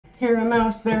Here a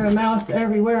mouse, there a mouse,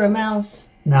 everywhere a mouse.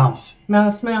 Mouse.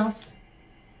 Mouse, mouse.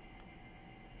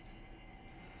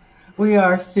 We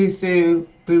are Susu,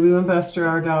 Boo Boo and Buster,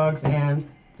 our dogs, and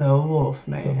the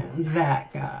Wolfman.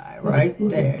 That guy right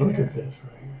there. Look at this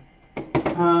right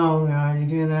here. Oh, God, you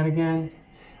doing that again?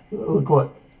 Look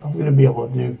what I'm going to be able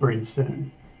to do pretty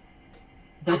soon.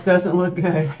 That doesn't look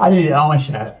good. I need it on my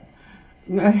shot.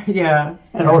 Yeah.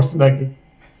 And horse buggy.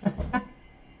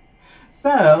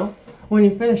 So, when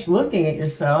you finish looking at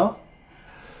yourself,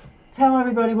 tell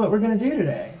everybody what we're going to do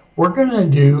today. We're going to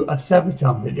do a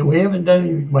Sabaton video. We haven't done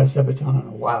anything by Sabaton in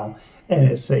a while. And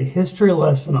it's a history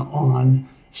lesson on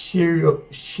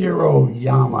Shiroyama.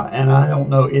 And I don't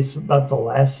know, it's about the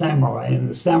last samurai. And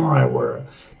the samurai were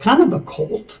kind of a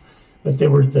cult, but they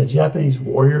were the Japanese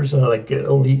warriors, like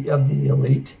elite of the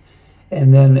elite.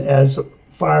 And then as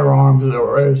firearms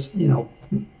or as, you know,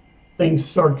 things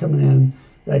started coming in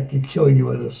that could kill you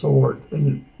with a sword.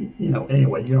 And, you know,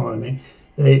 anyway, you know what I mean?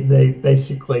 They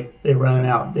basically, they ran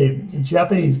out. The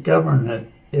Japanese government,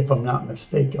 if I'm not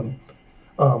mistaken,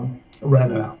 ran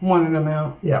them out. Wanted them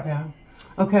out. Yeah. Yeah.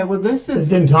 Okay, well this is...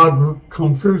 Then Tom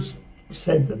Cruise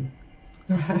saved them.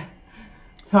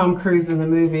 Tom Cruise in the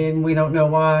movie, and we don't know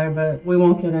why, but we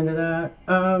won't get into that.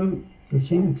 We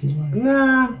can if you like.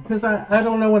 Nah, because I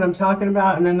don't know what I'm talking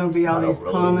about, and then there'll be all these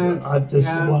comments. This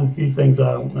is one of the few things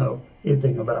I don't know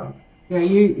anything about. Yeah,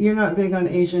 you're not big on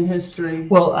Asian history.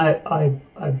 Well,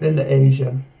 I've been to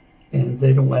Asia, and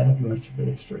they don't have much of a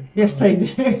history. Yes, they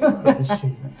do.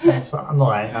 I'm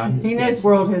lying. He knows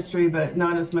world history, but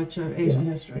not as much of Asian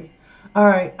history. All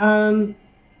right.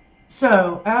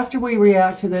 So after we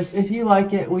react to this, if you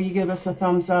like it, will you give us a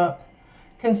thumbs up?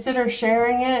 Consider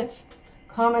sharing it,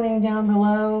 commenting down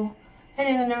below,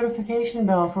 hitting the notification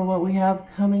bell for what we have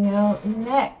coming out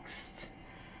next.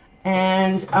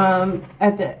 And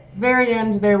at the very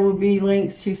end, there will be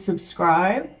links to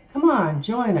subscribe. Come on,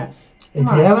 join us. If you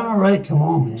haven't already, come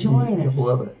on, man. Join us. You'll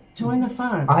love it. Join the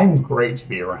fun. I'm great to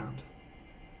be around.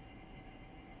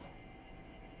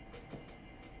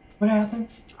 What happened?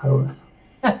 I don't know.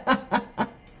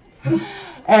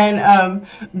 And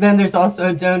then there's also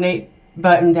a donate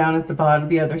button down at the bottom,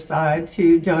 the other side,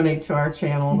 to donate to our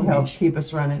channel to help keep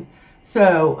us running.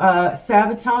 So,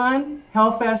 Sabaton,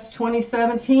 Hellfest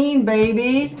 2017,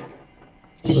 baby.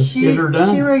 Let's get her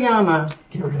done. Shiroyama.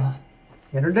 Get her done.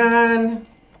 Get her done.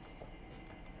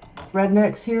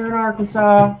 Rednecks here in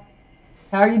Arkansas.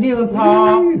 How are you doing,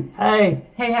 Paul? Hey.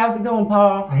 Hey, how's it going,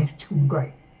 Paul? I'm doing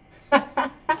great.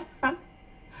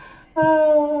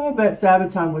 Oh, I bet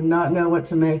Sabaton would not know what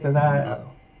to make of that. No.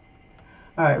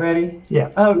 All right, ready? Yeah.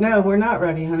 Oh, no, we're not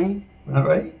ready, honey. We're not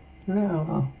ready? No.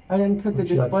 Oh. I didn't put the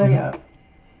display up.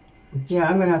 Yeah,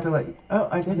 I'm going to have to let you... Oh,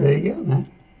 I did it. There you go, man.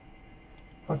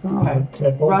 Rock and roll. Okay.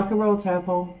 Tadpole. Rock and roll,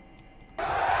 tadpole.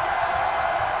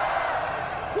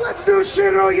 Let's do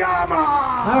Shiroyama!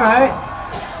 All right.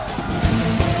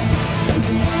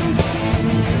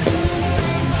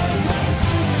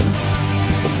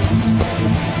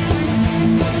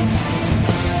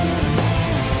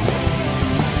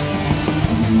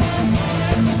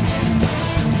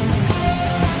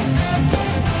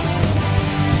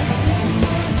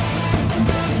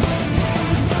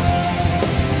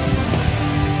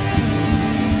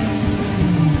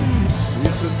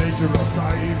 It's a nature of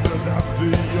time that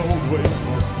the old ways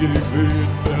must give in.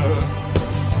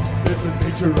 It's a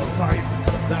nature of time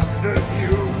that the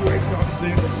new ways comes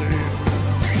in.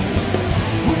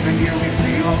 When the new is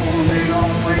the old, it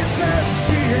always ends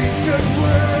the ancient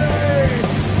ways.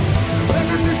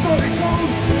 Ever since body told,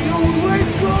 the old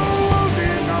ways go out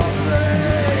in our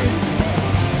place.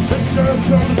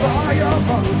 Encircled by a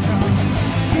mountain,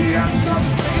 the end of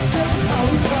nature's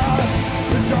mountain,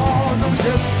 the dawn of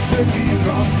destiny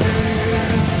draws near.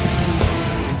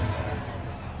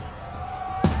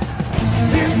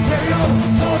 Imperial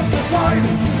thoughts to find,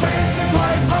 facing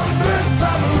 500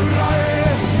 samurai.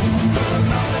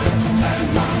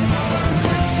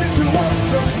 Twisted to what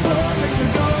the sun makes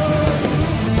it good.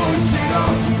 Bushido,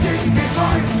 dig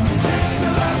behind, it's the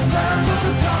last land of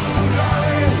the samurai.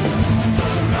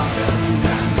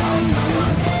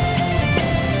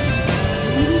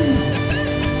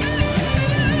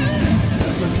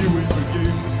 As a new age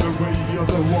begins, the way of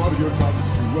the warrior comes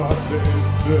to an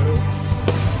end.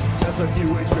 As a new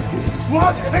age begins,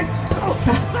 what?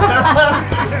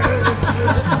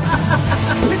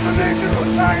 It's a nature of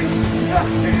time that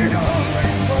it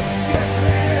always must get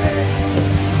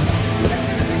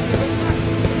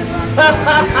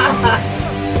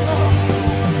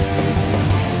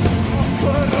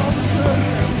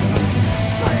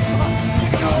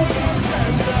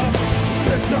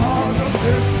the dawn of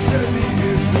destiny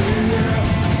is here.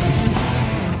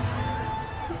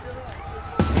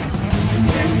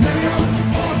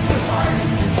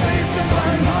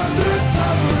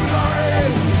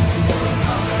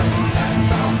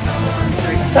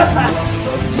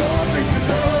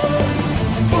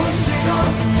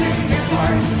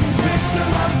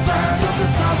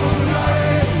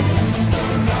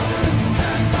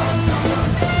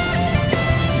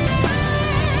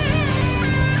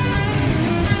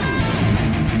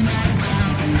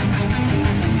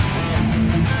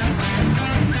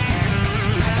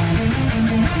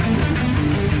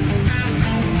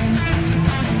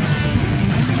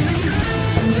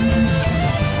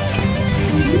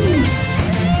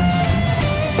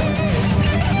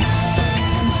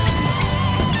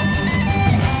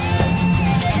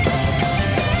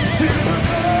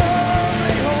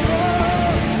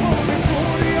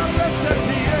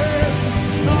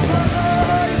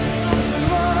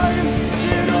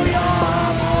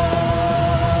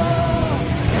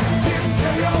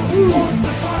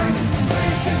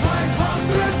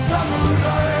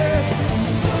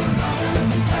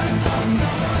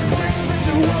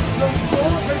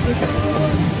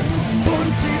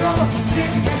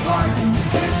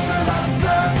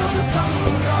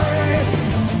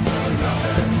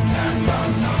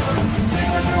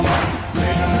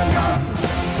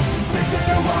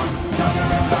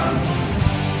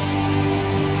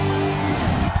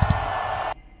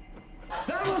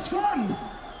 That was fun!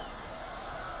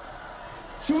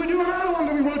 Should we do another one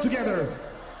that we wrote together?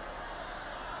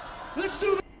 Let's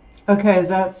do that! Okay,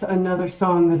 that's another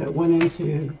song that it went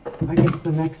into. I guess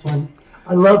the next one.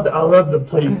 I love the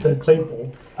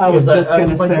Claypool. I was just I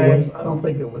gonna don't think say. it was, I don't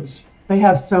think it was. They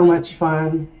have so much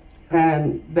fun,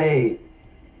 and they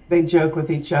joke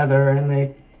with each other, and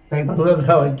they I love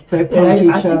how they I punk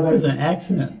each think other. it was an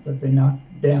accident that they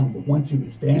knocked down, but once he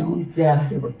was down, Yeah.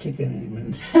 they were kicking him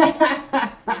and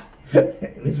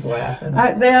he was laughing.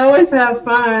 They always have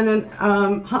fun,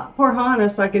 and poor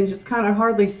Hannes, I can just kind of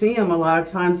hardly see him a lot of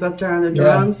times up there on the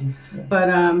drums. Yeah. But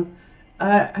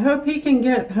I hope he can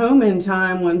get home in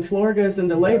time when Flora goes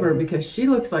into labor, because she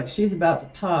looks like she's about to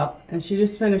pop, and she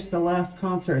just finished the last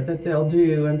concert that they'll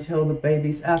do until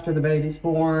after the baby's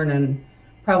born, and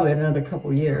probably another couple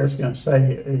I was years. going to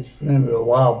say it's going to be a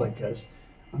while because,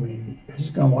 I mean, who's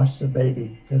going to watch the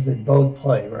baby? Because they both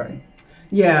play, right?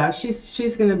 Yeah,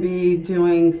 she's going to be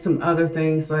doing some other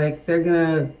things, like they're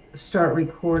going to start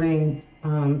recording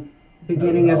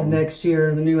beginning of next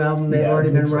year, the new album they've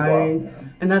already been writing. Yeah.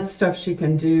 And that's stuff she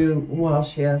can do while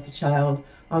she has a child.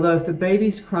 Although if the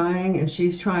baby's crying and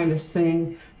she's trying to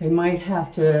sing, they might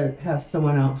have to have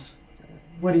someone else.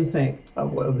 What do you think?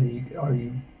 Well, will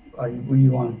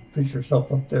you want to put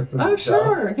yourself up there for the Oh, job?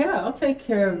 sure. Yeah, I'll take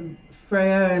care of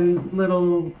Freya and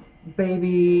little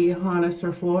baby Hannes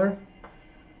or Floor.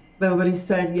 Nobody's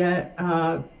said yet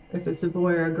if it's a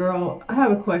boy or a girl. I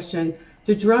have a question.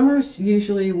 Do drummers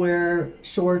usually wear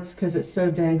shorts because it's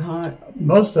so dang hot?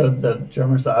 Most of the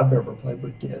drummers I've ever played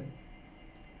with did.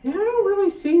 Yeah, I don't really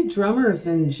see drummers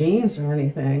in jeans or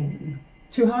anything.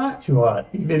 Too hot? Too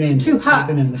hot. Too hot.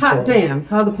 Even in the Hot cold. damn.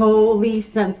 How the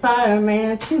police and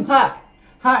fireman. Too hot.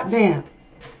 Hot damn.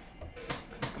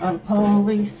 How the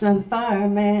police and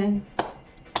fireman.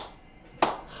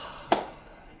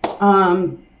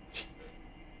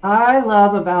 I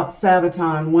love about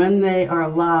Sabaton when they are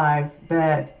live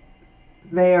that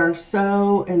they are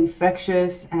so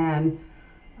infectious, and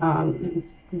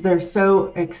they're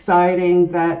so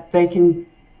exciting that they can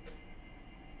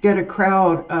get a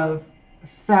crowd of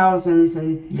thousands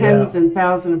and tens and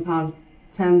thousands upon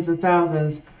tens of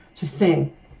thousands to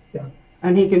sing. Yeah.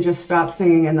 And he can just stop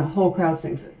singing and the whole crowd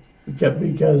sings it.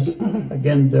 Because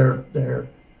again, they're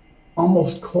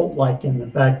almost cult-like in the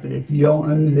fact that if you don't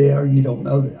know who they are, you don't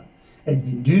know them. If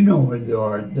you do know who they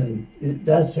are, then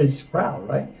that's his crowd,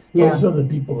 right? Yeah. Those are the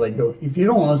people that go. If you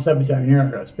don't know Sabaton, you're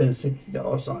not going to spend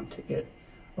 $60 on a ticket,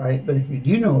 right? But if you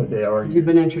do know who they are, You've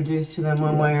been introduced to them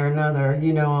one way or another.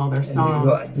 You know all their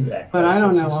songs. Exactly. But I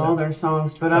don't know all their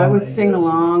songs. But I would sing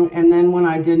along, and then when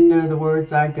I didn't know the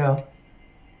words, I'd go.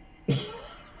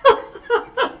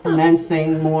 And then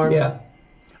sing more. Yeah.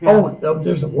 Yeah. Oh,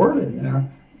 there's a word in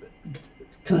there.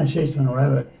 Kind of chasing a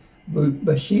rabbit.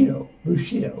 Bushido.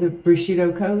 The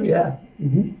Bushido Code? Yeah.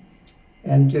 Mm-hmm.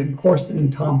 And of course, then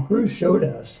Tom Cruise showed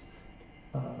us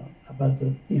about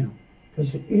the,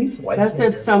 because he's white. That's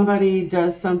if somebody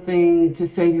does something to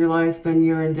save your life, then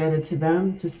you're indebted to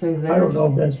them to save theirs. I don't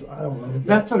know if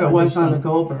That's what it was on the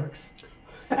Goldbergs.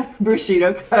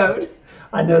 Bushido Code.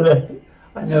 I know that.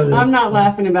 I'm not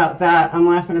laughing about that. I'm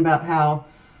laughing about how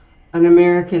an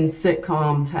American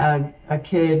sitcom had a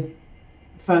kid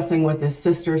fussing with his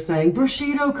sister saying,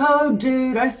 Bushido Code,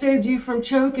 dude, I saved you from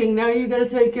choking. Now you gotta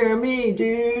take care of me,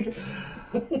 dude.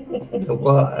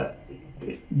 Well,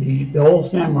 the old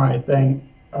samurai thing,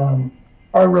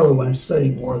 I really want to study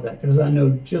more of that because I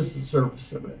know just the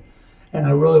surface of it. And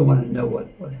I really want to know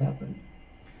what happened.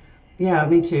 Yeah,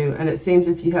 me too. And it seems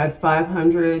if you had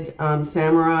 500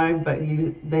 samurai, but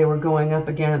they were going up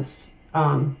against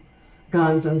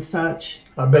guns and such.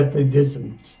 I bet they did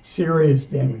some serious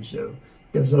damage though,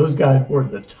 because those guys were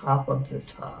the top of the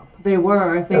top. They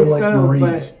were, I think like so,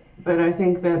 Marines. but I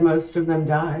think that most of them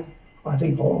died. I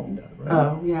think all of them died, right?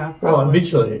 Oh, yeah. Well, Probably.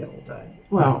 eventually they all died.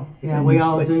 Well, yeah, And we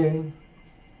all usually- do.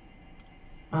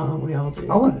 We all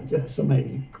do. I want to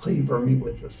somebody cleaver me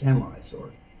with a samurai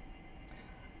sword.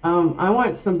 I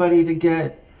want somebody to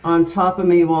get on top of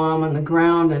me while I'm on the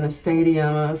ground in a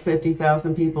stadium of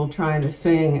 50,000 people trying to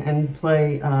sing and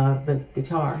play the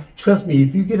guitar. Trust me,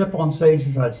 if you get up on stage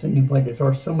and try to sing and play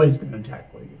guitar, somebody's going to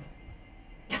tackle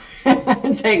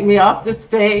you. Take me off the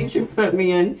stage and put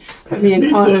me in Me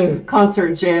too.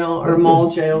 concert jail or mall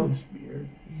jail. His beard.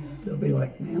 They'll be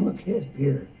like, man, look at his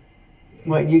beard.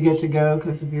 What, you get to go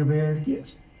because of your beard?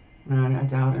 Yes, No, I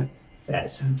doubt it. fat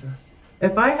center.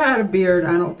 If I had a beard,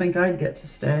 I don't think I'd get to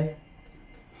stay.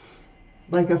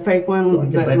 Like a fake one Like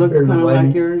a that looked bearded kind of lady?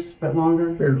 like yours, but longer.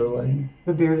 Bearded lady.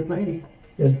 The bearded lady.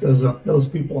 Those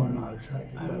people are not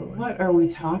attractive, by the way. What are we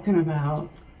talking about?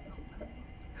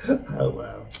 Oh,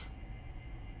 wow.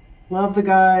 Love the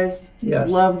guys. Yes.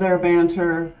 Love their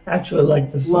banter. Actually,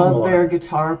 like the song a Love lot. their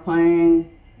guitar playing.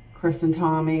 Chris and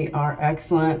Tommy are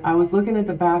excellent. I was looking at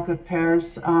the back of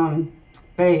Pear's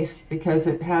bass because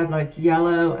it had like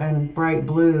yellow and bright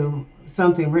blue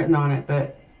something written on it,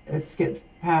 but it skipped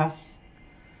past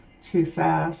too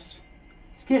fast.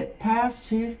 Skip past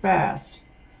too fast.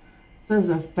 It says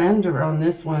a Fender on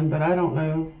this one, but I don't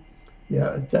know.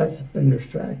 Yeah, that's a Fender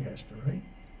Stratocaster, right?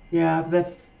 Yeah,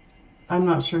 I'm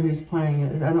not sure who's playing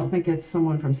it. I don't think it's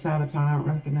someone from Sabaton. I don't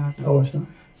recognize it. Oh, it's not?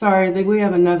 Sorry, we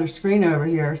have another screen over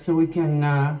here, so we can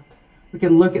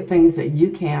look at things that you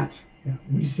can't. Yeah,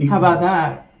 we see. How about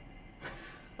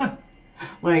that?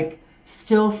 Like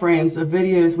still frames of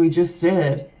videos we just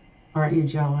did. Aren't you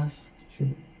jealous? If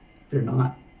you're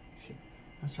not.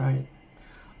 That's right.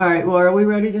 All right, well, are we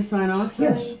ready to sign off?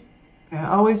 Yes. Okay,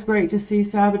 always great to see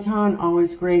Sabaton.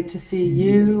 Always great to see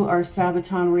you, our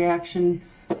Sabaton reaction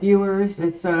viewers.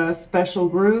 It's a special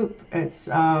group. It's,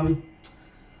 I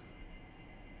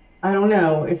don't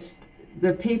know, it's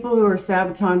the people who are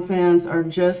Sabaton fans are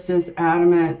just as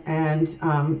adamant and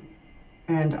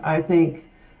I think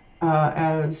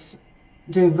as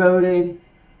devoted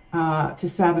to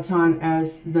Sabaton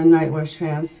as the Nightwish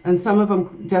fans. And some of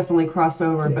them definitely cross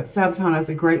over, but Sabaton has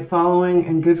a great following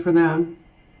and good for them.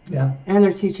 Yeah. And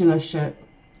they're teaching us shit.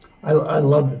 I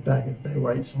love the fact that they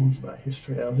write songs about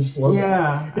history. I just love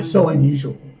Yeah. it. It's so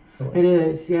unusual. It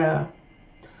is, yeah.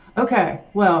 Okay,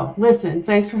 well, listen,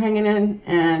 thanks for hanging in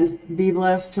and be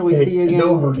blessed till we see you again.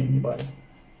 Don't hurt anybody.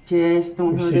 Just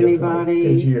don't hurt anybody.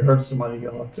 Because you hurt somebody,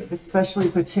 you'll have to. Especially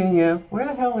Petunia. Where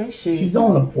the hell is she? She's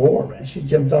on the floor, man. She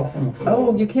jumped off on the floor.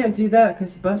 Oh, you can't do that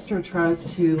because Buster tries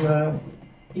to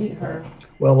eat her.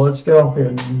 Well, let's get off here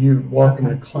and you're welcome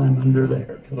to climb under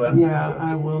there. Yeah,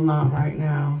 I will not right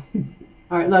now.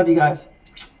 All right, love you guys.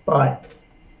 Bye.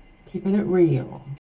 Keeping it real.